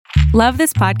Love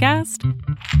this podcast?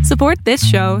 Support this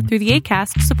show through the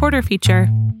Acast supporter feature.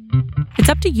 It's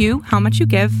up to you how much you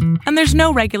give, and there's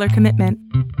no regular commitment.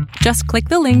 Just click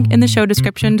the link in the show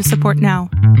description to support now.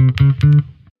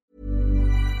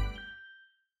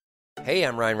 Hey,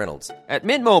 I'm Ryan Reynolds. At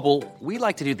Mint Mobile, we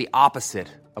like to do the opposite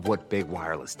of what Big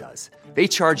Wireless does. They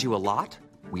charge you a lot,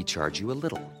 we charge you a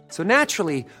little. So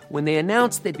naturally, when they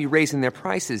announced they'd be raising their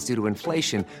prices due to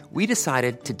inflation, we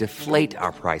decided to deflate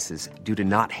our prices due to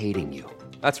not hating you.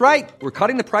 That's right. We're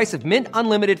cutting the price of Mint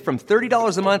Unlimited from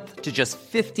 $30 a month to just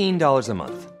 $15 a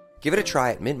month. Give it a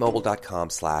try at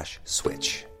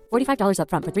mintmobile.com/switch. $45 up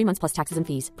front for 3 months plus taxes and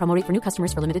fees. Promo rate for new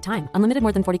customers for limited time. Unlimited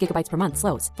more than 40 gigabytes per month.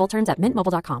 Slows full terms at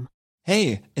mintmobile.com.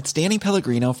 Hey, it's Danny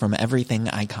Pellegrino from Everything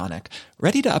Iconic.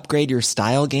 Ready to upgrade your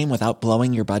style game without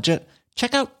blowing your budget?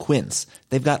 Check out Quince.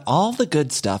 They've got all the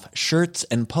good stuff, shirts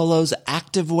and polos,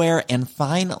 activewear, and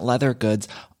fine leather goods,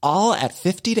 all at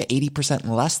 50 to 80%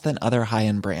 less than other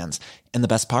high-end brands. And the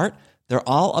best part? They're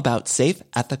all about safe,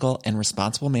 ethical, and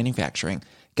responsible manufacturing.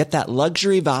 Get that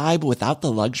luxury vibe without the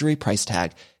luxury price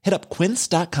tag. Hit up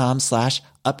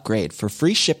quince.com/upgrade for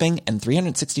free shipping and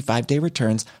 365-day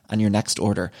returns on your next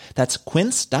order. That's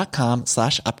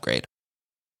quince.com/upgrade.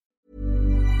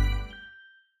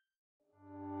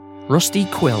 Rusty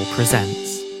Quill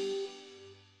presents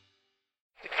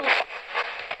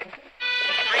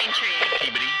Braintree.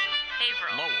 Peabody.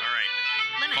 Haverhill. Lowell. All right.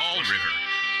 Livingston. Fall River.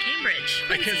 Cambridge.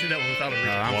 I can't say that one without a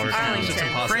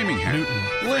Arlington. Framingham. Newton.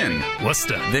 Lynn.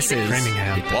 Worcester. This is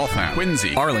Framingham. Waltham.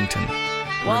 Quincy. Arlington,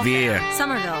 Waltham. Revere,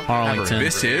 Somerville. Arlington.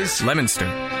 This is Leominster,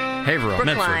 Haverhill,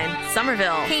 Brookline.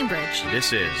 Somerville. Cambridge.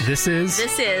 This is This is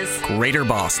This is Greater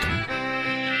Boston.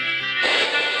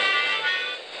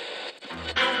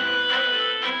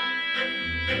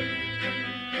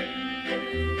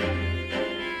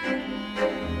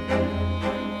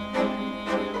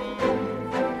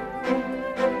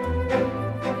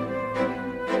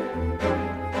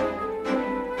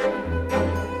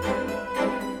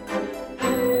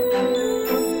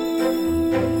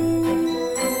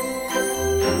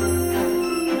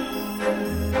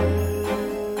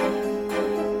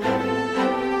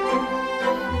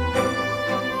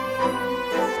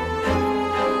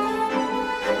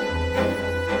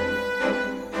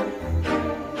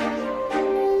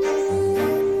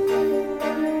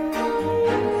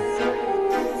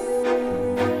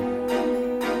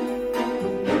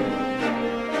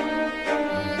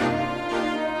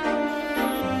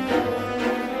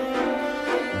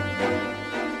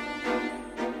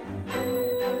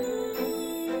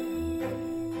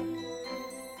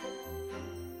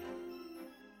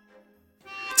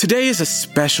 Today is a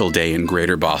special day in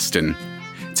Greater Boston.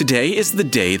 Today is the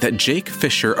day that Jake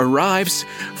Fisher arrives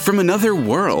from another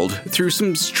world through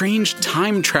some strange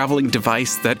time-traveling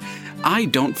device that I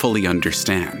don't fully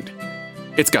understand.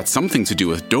 It's got something to do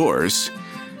with doors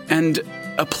and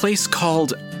a place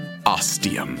called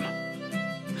Ostium.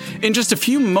 In just a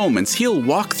few moments, he'll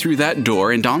walk through that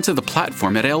door and onto the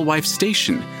platform at Alewife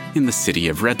Station in the city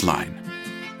of Redline.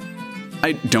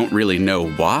 I don't really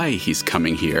know why he's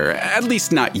coming here, at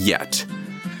least not yet.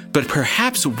 But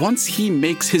perhaps once he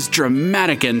makes his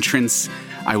dramatic entrance,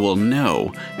 I will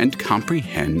know and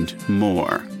comprehend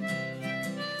more.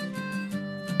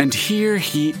 And here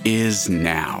he is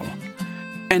now.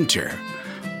 Enter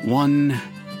one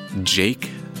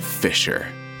Jake Fisher.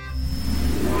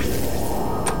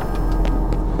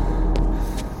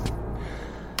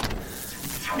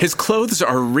 His clothes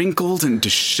are wrinkled and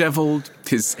disheveled,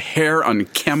 his hair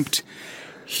unkempt.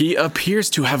 He appears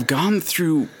to have gone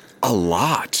through a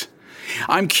lot.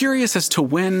 I'm curious as to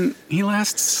when he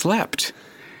last slept.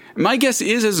 My guess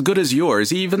is as good as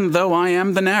yours, even though I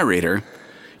am the narrator.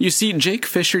 You see, Jake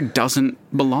Fisher doesn't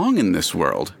belong in this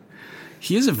world.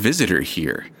 He is a visitor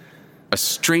here, a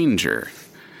stranger,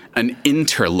 an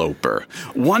interloper.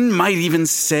 One might even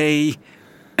say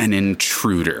an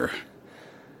intruder.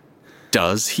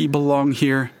 Does he belong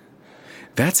here?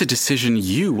 That's a decision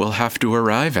you will have to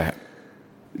arrive at.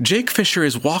 Jake Fisher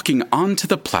is walking onto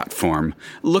the platform,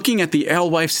 looking at the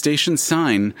Alewife Station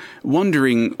sign,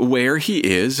 wondering where he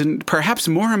is, and perhaps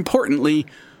more importantly,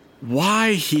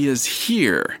 why he is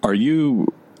here. Are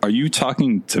you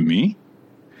talking to me?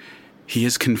 He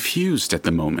is confused at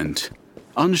the moment,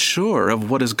 unsure of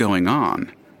what is going on.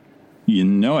 You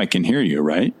know I can hear you,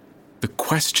 right? The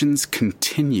questions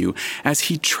continue as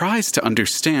he tries to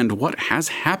understand what has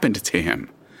happened to him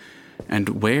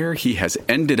and where he has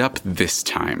ended up this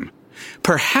time.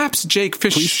 Perhaps Jake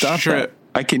Fisher... Please stop that.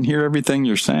 I can hear everything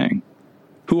you're saying.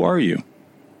 Who are you?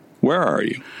 Where are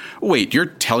you? Wait, you're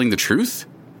telling the truth?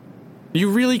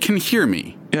 You really can hear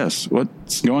me? Yes,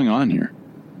 what's going on here?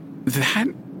 That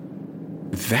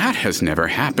That has never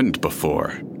happened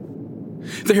before.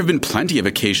 There have been plenty of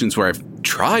occasions where I've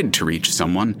tried to reach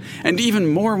someone, and even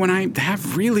more when I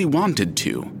have really wanted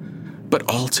to, but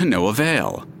all to no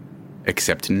avail.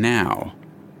 Except now.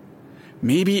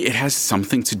 Maybe it has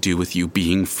something to do with you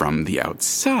being from the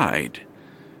outside,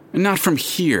 not from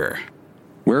here.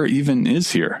 Where even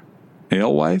is here?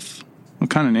 Alewife? What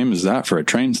kind of name is that for a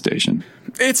train station?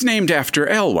 It's named after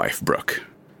Alewife Brook.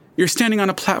 You're standing on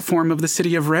a platform of the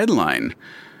city of Red Line,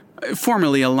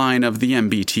 formerly a line of the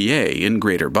MBTA in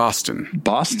Greater Boston.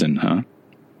 Boston, huh?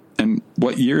 And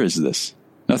what year is this?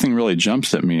 Nothing really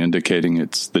jumps at me indicating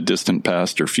it's the distant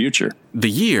past or future. The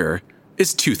year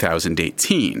is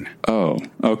 2018. Oh,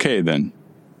 okay then.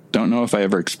 Don't know if I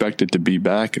ever expected to be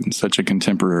back in such a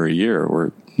contemporary year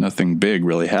where nothing big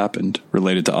really happened,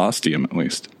 related to Ostium at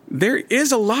least. There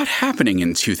is a lot happening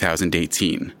in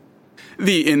 2018.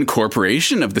 The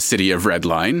incorporation of the city of Red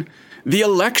Line, the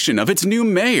election of its new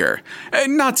mayor,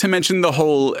 not to mention the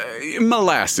whole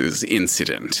molasses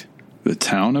incident. The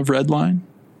town of Red Line?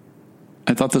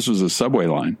 I thought this was a subway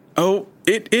line. Oh,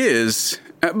 it is,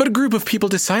 but a group of people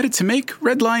decided to make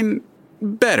Red Line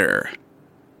better,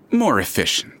 more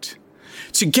efficient,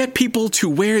 to get people to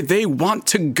where they want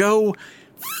to go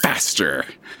faster,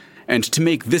 and to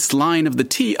make this line of the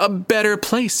T a better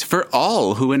place for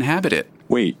all who inhabit it.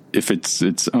 Wait, if it's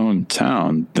its own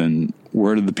town, then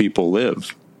where do the people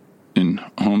live? In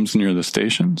homes near the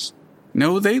stations?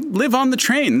 No, they live on the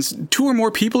trains. 2 or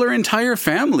more people or entire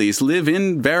families live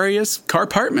in various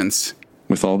carpartments.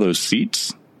 With all those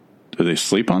seats? Do they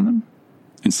sleep on them?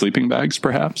 In sleeping bags,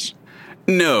 perhaps?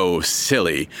 No,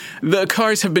 silly. The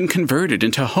cars have been converted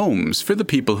into homes for the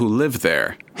people who live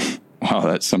there. Wow,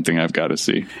 that's something I've got to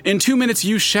see. In 2 minutes,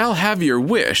 you shall have your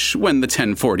wish when the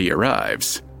 1040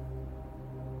 arrives.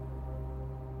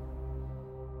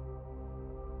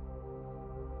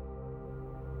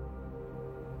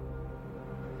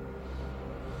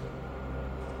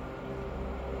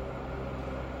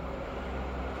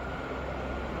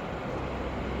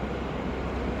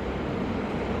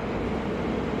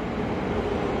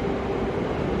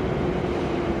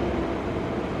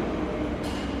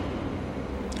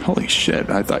 Holy shit,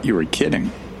 I thought you were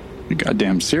kidding. You're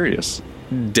goddamn serious.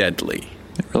 Deadly.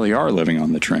 They really are living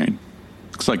on the train.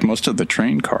 Looks like most of the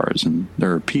train cars, and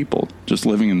there are people just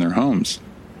living in their homes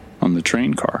on the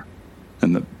train car.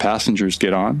 And the passengers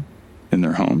get on in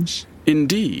their homes?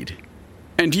 Indeed.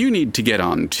 And you need to get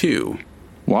on too.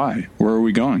 Why? Where are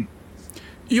we going?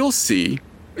 You'll see.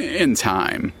 In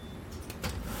time.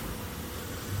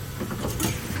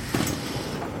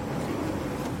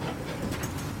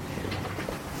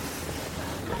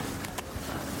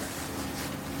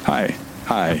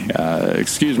 Hi,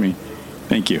 excuse me.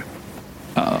 Thank you.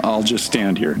 I'll just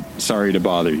stand here. Sorry to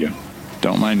bother you.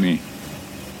 Don't mind me.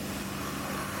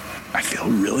 I feel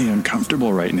really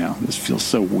uncomfortable right now. This feels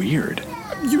so weird.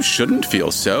 You shouldn't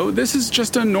feel so. This is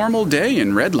just a normal day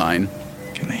in Red Line.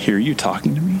 Can they hear you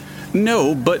talking to me?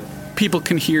 No, but people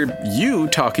can hear you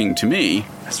talking to me.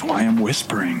 That's why I'm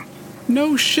whispering.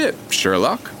 No shit,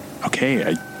 Sherlock. Okay,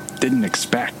 I didn't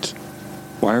expect.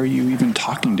 Why are you even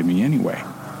talking to me anyway?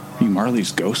 Are you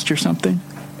Marley's ghost or something?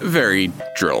 Very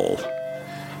droll.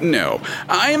 No,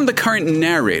 I am the current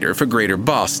narrator for Greater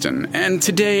Boston, and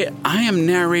today I am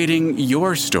narrating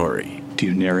your story. Do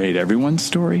you narrate everyone's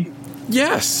story?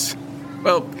 Yes.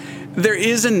 Well, there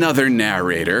is another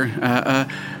narrator,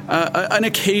 an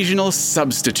occasional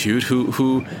substitute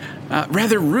who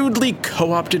rather rudely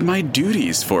co-opted my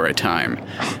duties for a time.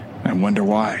 I wonder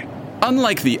why.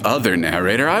 Unlike the other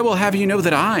narrator, I will have you know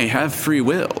that I have free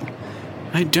will.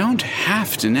 I don't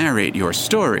have to narrate your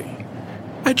story.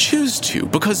 I choose to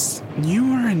because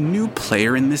you are a new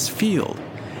player in this field,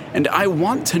 and I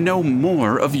want to know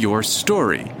more of your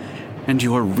story and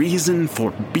your reason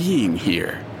for being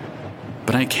here.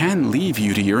 But I can leave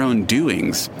you to your own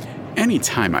doings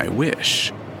anytime I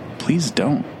wish. Please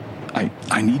don't.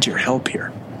 I need your help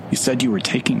here. You said you were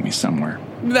taking me somewhere.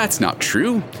 That's not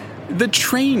true. The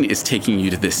train is taking you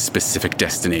to this specific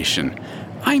destination.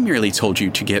 I merely told you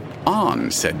to get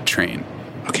on said train.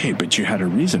 Okay, but you had a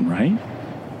reason, right?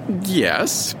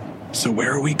 Yes. So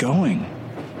where are we going?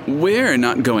 We're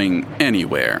not going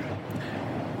anywhere.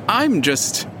 I'm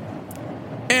just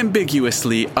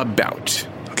ambiguously about.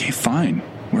 Okay, fine.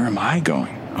 Where am I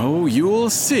going? Oh,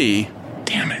 you'll see.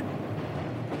 Damn it.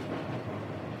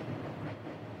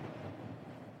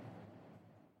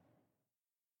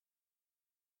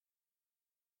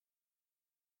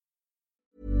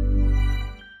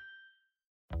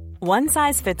 One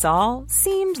size fits all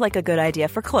seemed like a good idea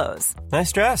for clothes.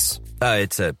 Nice dress.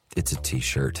 It's a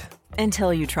t-shirt.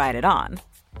 Until you tried it on.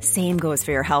 Same goes for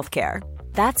your healthcare.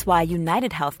 That's why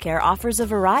United Healthcare offers a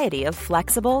variety of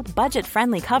flexible,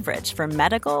 budget-friendly coverage for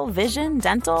medical, vision,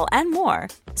 dental, and more.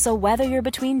 So whether you're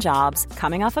between jobs,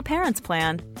 coming off a parent's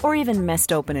plan, or even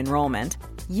missed open enrollment,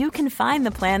 you can find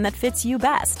the plan that fits you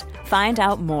best. Find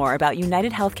out more about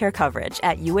United Healthcare coverage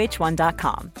at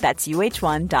uh1.com. That's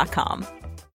uh1.com.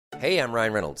 Hey, I'm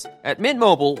Ryan Reynolds. At Mint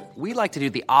Mobile, we like to do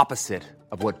the opposite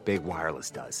of what Big Wireless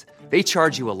does. They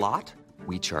charge you a lot,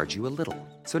 we charge you a little.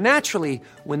 So naturally,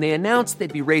 when they announced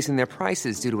they'd be raising their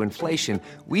prices due to inflation,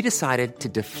 we decided to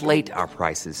deflate our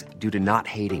prices due to not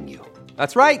hating you.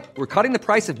 That's right. We're cutting the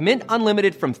price of Mint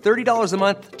Unlimited from $30 a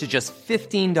month to just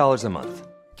 $15 a month.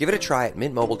 Give it a try at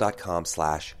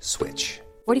mintmobile.com/switch.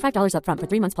 $45 up front for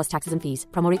 3 months plus taxes and fees.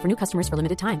 Promo rate for new customers for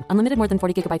limited time. Unlimited more than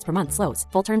 40 gigabytes per month. Slows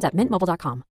full terms at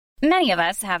mintmobile.com. Many of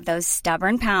us have those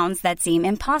stubborn pounds that seem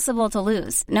impossible to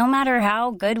lose, no matter how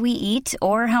good we eat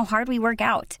or how hard we work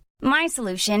out. My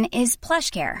solution is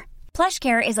PlushCare.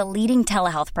 PlushCare is a leading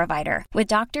telehealth provider with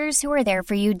doctors who are there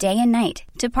for you day and night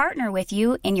to partner with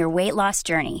you in your weight loss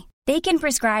journey. They can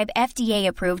prescribe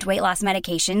FDA-approved weight loss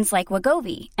medications like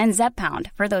Wegovy and Zepbound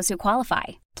for those who qualify.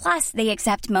 Plus, they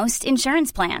accept most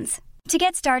insurance plans. To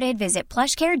get started, visit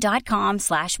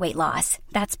plushcare.com/weightloss.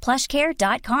 That's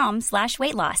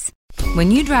plushcare.com/weightloss.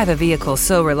 When you drive a vehicle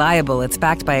so reliable it's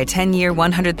backed by a 10-year,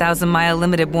 100,000-mile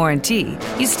limited warranty,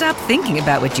 you stop thinking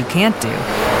about what you can't do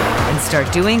and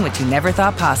start doing what you never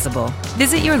thought possible.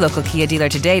 Visit your local Kia dealer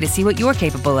today to see what you're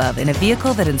capable of in a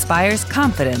vehicle that inspires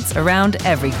confidence around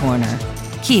every corner.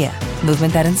 Kia,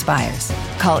 movement that inspires.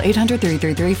 Call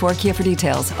 800-333-4KIA for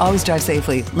details. Always drive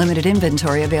safely. Limited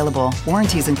inventory available.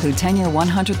 Warranties include 10-year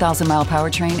 100,000-mile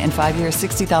powertrain and 5-year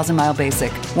 60,000-mile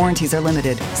basic. Warranties are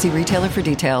limited. See retailer for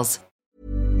details.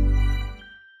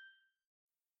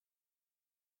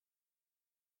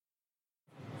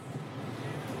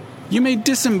 You may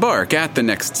disembark at the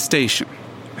next station.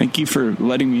 Thank you for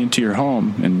letting me into your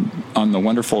home and on the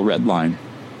wonderful Red Line.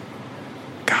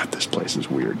 God, this place is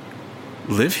weird.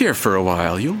 Live here for a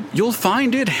while. You'll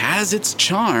find it has its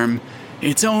charm,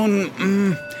 its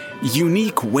own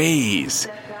unique ways,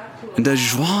 and a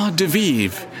joie de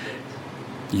vivre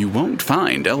you won't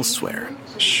find elsewhere.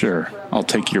 Sure, I'll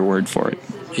take your word for it.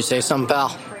 You say something,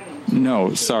 pal?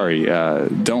 No, sorry.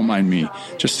 Don't mind me.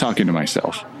 Just talking to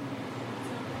myself.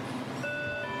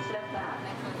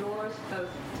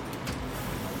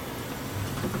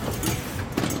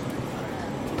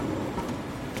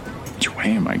 Which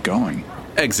way am I going?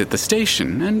 Exit the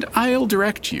station, and I'll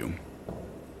direct you.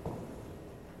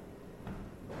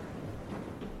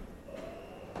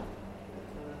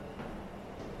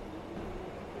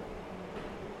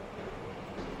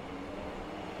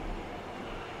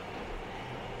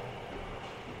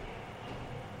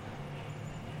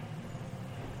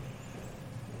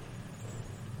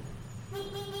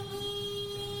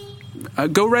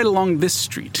 Go right along this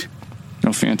street.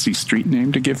 No fancy street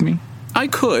name to give me? I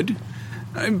could,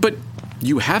 but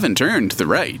you haven't earned the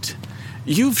right.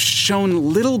 You've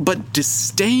shown little but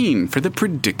disdain for the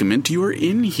predicament you are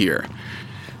in here.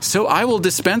 So I will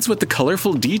dispense with the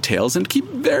colorful details and keep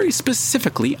very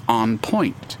specifically on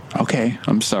point. Okay,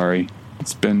 I'm sorry.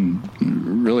 It's been a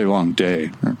really long day,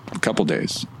 or a couple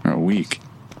days, or a week.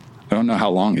 I don't know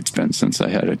how long it's been since I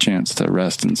had a chance to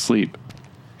rest and sleep.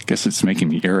 I guess it's making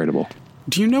me irritable.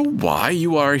 Do you know why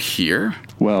you are here?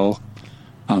 Well,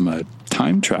 I'm a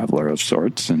time traveler of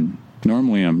sorts, and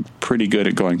normally I'm pretty good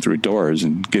at going through doors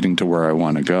and getting to where I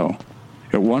want to go.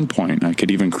 At one point, I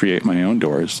could even create my own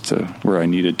doors to where I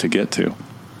needed to get to.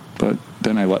 But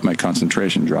then I let my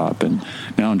concentration drop, and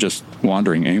now I'm just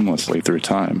wandering aimlessly through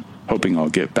time, hoping I'll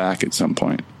get back at some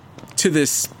point. To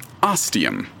this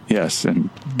ostium? Yes, and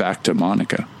back to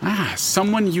Monica.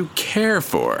 Someone you care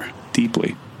for.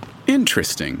 Deeply.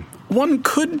 Interesting. One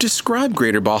could describe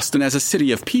Greater Boston as a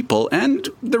city of people and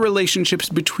the relationships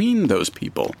between those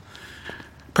people.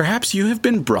 Perhaps you have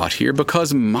been brought here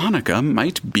because Monica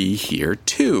might be here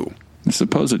too. I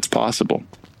suppose it's possible.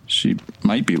 She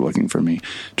might be looking for me,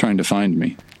 trying to find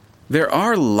me. There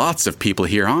are lots of people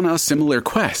here on a similar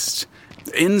quest,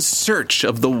 in search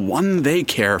of the one they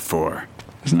care for.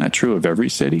 Isn't that true of every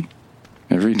city?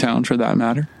 Every town, for that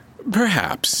matter?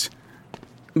 Perhaps.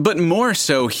 But more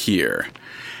so here.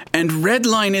 And Red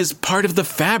Line is part of the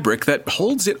fabric that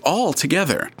holds it all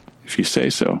together. If you say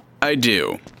so. I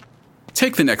do.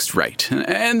 Take the next right,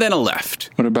 and then a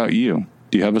left. What about you?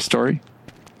 Do you have a story?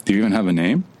 Do you even have a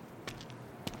name?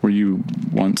 Were you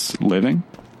once living?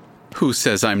 Who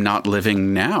says I'm not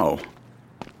living now?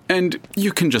 And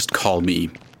you can just call me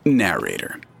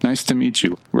narrator. Nice to meet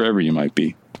you, wherever you might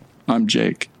be. I'm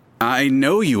Jake. I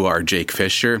know you are, Jake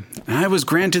Fisher. I was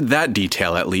granted that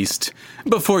detail, at least,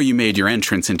 before you made your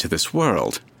entrance into this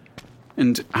world.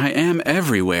 And I am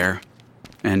everywhere.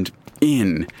 And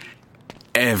in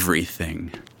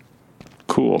everything.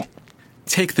 Cool.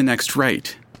 Take the next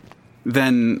right.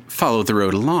 Then follow the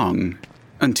road along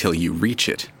until you reach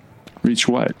it. Reach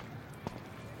what?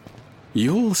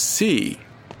 You'll see.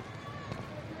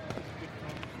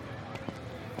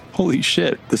 Holy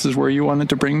shit, this is where you wanted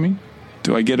to bring me?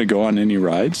 Do I get to go on any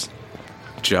rides?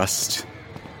 Just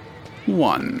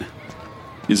one.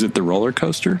 Is it the roller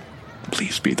coaster?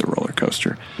 Please be the roller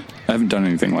coaster. I haven't done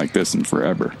anything like this in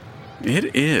forever.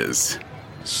 It is.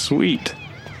 Sweet.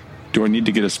 Do I need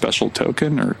to get a special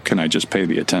token, or can I just pay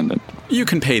the attendant? You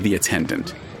can pay the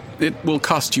attendant. It will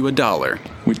cost you $1.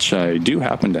 Which I do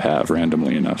happen to have,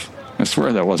 randomly enough. I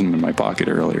swear that wasn't in my pocket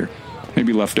earlier.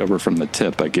 Maybe left over from the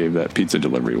tip I gave that pizza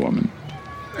delivery woman.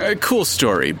 A cool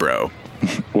story, bro.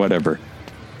 Whatever.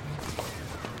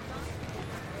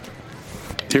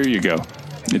 Here you go.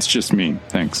 It's just me,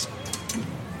 thanks.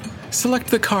 Select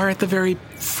the car at the very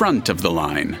front of the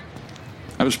line.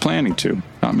 I was planning to.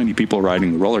 Not many people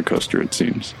riding the roller coaster, it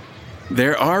seems.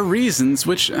 There are reasons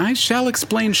which I shall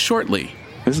explain shortly.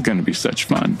 This is going to be such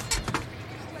fun.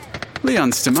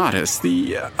 Leon Stamatis,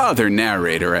 the other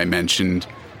narrator I mentioned,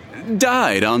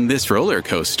 died on this roller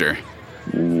coaster.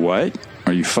 What?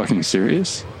 Are you fucking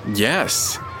serious?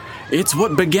 Yes. It's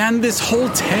what began this whole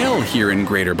tale here in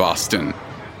Greater Boston.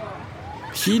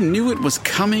 He knew it was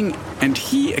coming, and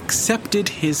he accepted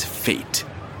his fate.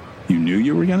 You knew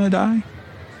you were gonna die?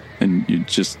 And you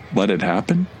just let it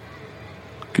happen?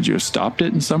 Could you have stopped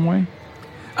it in some way?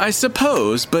 I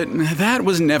suppose, but that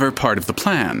was never part of the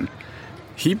plan.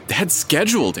 He had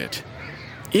scheduled it.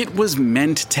 It was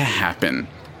meant to happen.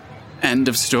 End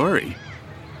of story.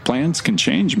 Plans can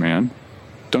change, man.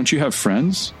 Don't you have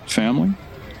friends? Family?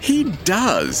 He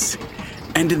does.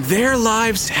 And their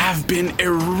lives have been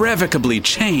irrevocably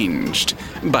changed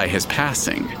by his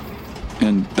passing.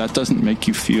 And that doesn't make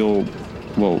you feel,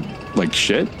 well, like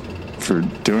shit for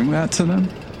doing that to them?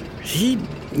 He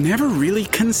never really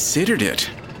considered it.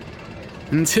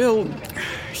 Until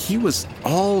he was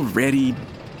already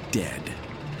dead.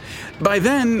 By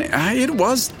then, it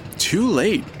was too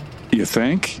late. You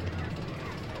think?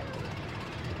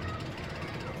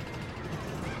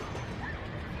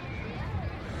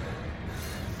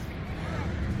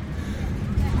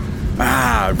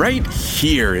 Right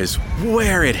here is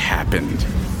where it happened.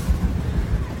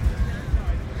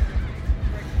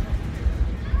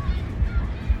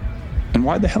 And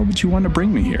why the hell did you want to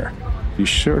bring me here? You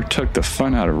sure took the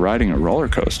fun out of riding a roller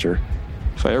coaster.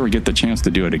 If I ever get the chance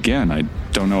to do it again, I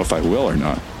don't know if I will or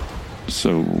not.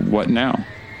 So what now?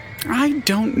 I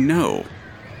don't know.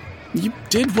 You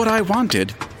did what I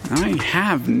wanted. I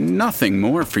have nothing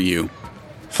more for you.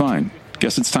 Fine.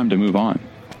 Guess it's time to move on.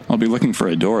 I'll be looking for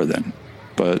a door then.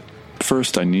 But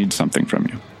first I need something from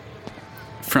you.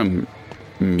 From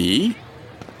me?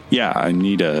 Yeah, I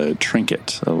need a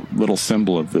trinket, a little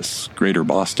symbol of this Greater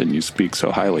Boston you speak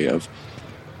so highly of,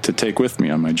 to take with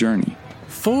me on my journey.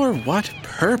 For what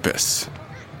purpose?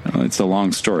 Well, it's a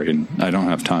long story, and I don't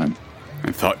have time.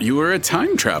 I thought you were a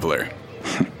time traveler.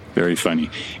 Very funny.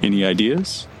 Any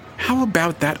ideas? How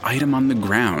about that item on the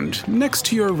ground, next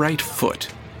to your right foot?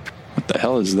 What the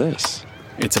hell is this?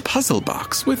 It's a puzzle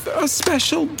box with a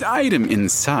special item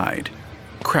inside.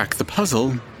 Crack the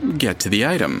puzzle, get to the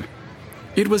item.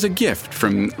 It was a gift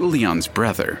from Leon's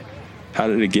brother. How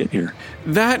did it get here?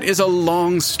 That is a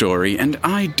long story, and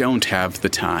I don't have the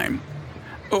time.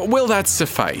 Will that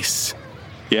suffice?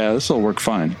 Yeah, this'll work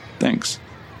fine. Thanks.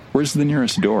 Where's the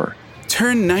nearest door?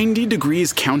 Turn 90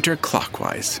 degrees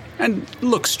counterclockwise and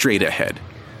look straight ahead.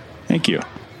 Thank you.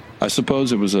 I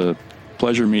suppose it was a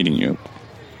pleasure meeting you.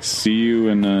 See you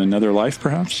in another life,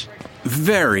 perhaps?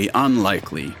 Very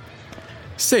unlikely.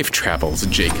 Safe travels,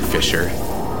 Jake Fisher.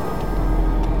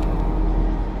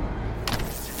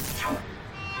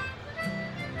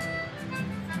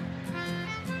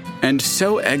 And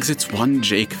so exits one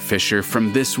Jake Fisher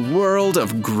from this world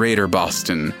of Greater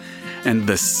Boston and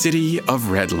the city of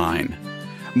Redline,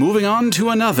 moving on to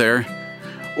another,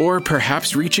 or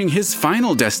perhaps reaching his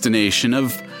final destination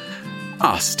of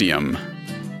Ostium.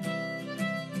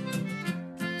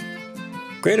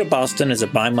 Greater Boston is a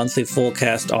bi-monthly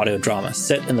full-cast audio drama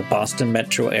set in the Boston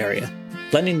metro area,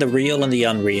 blending the real and the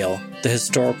unreal, the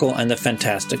historical and the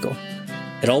fantastical.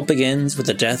 It all begins with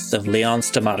the death of Leon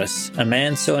Stamatis, a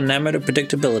man so enamored of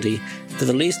predictability that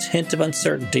the least hint of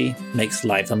uncertainty makes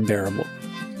life unbearable.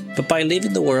 But by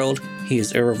leaving the world, he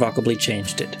has irrevocably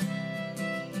changed it.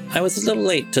 I was a little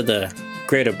late to the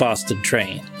Greater Boston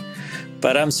train,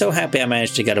 But I'm so happy I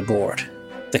managed to get aboard.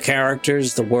 The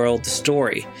characters, the world, the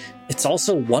story. It's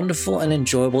also wonderful and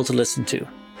enjoyable to listen to.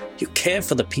 You care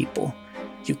for the people.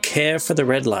 You care for the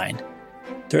Red Line.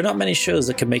 There are not many shows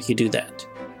that can make you do that.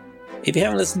 If you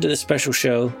haven't listened to this special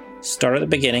show, start at the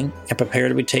beginning and prepare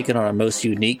to be taken on a most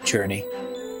unique journey.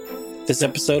 This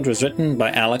episode was written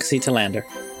by Alex C. Talander.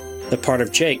 The part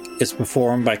of Jake is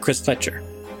performed by Chris Fletcher.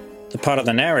 The part of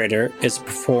the narrator is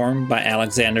performed by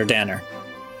Alexander Danner.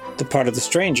 The part of the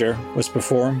stranger was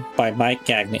performed by Mike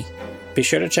Gagney. Be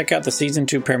sure to check out the Season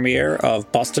 2 premiere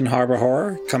of Boston Harbor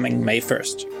Horror coming May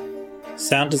 1st.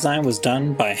 Sound design was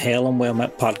done by Hale and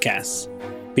Wilmette Podcasts.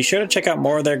 Be sure to check out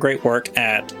more of their great work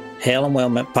at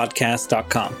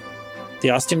haleandwilmettepodcast.com. The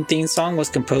Ostium theme song was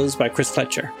composed by Chris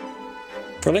Fletcher.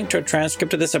 For a link to a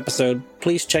transcript of this episode,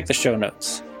 please check the show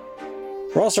notes.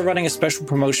 We're also running a special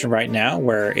promotion right now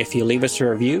where if you leave us a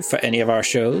review for any of our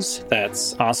shows,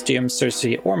 that's Ostium,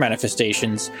 Circe, or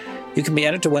Manifestations, you can be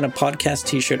entered to win a podcast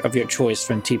t-shirt of your choice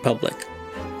from TeePublic.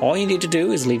 All you need to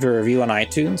do is leave a review on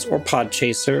iTunes or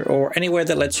Podchaser or anywhere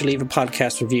that lets you leave a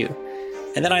podcast review.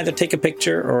 And then either take a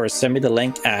picture or send me the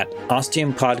link at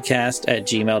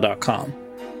ostiumpodcast@gmail.com.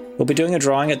 We'll be doing a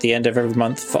drawing at the end of every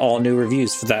month for all new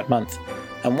reviews for that month.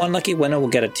 And one lucky winner will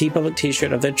get a TeePublic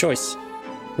t-shirt of their choice.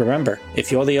 Remember,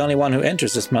 if you're the only one who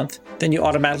enters this month, then you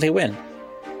automatically win.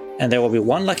 And there will be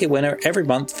one lucky winner every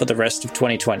month for the rest of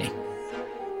 2020.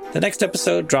 The next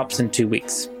episode drops in 2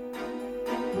 weeks.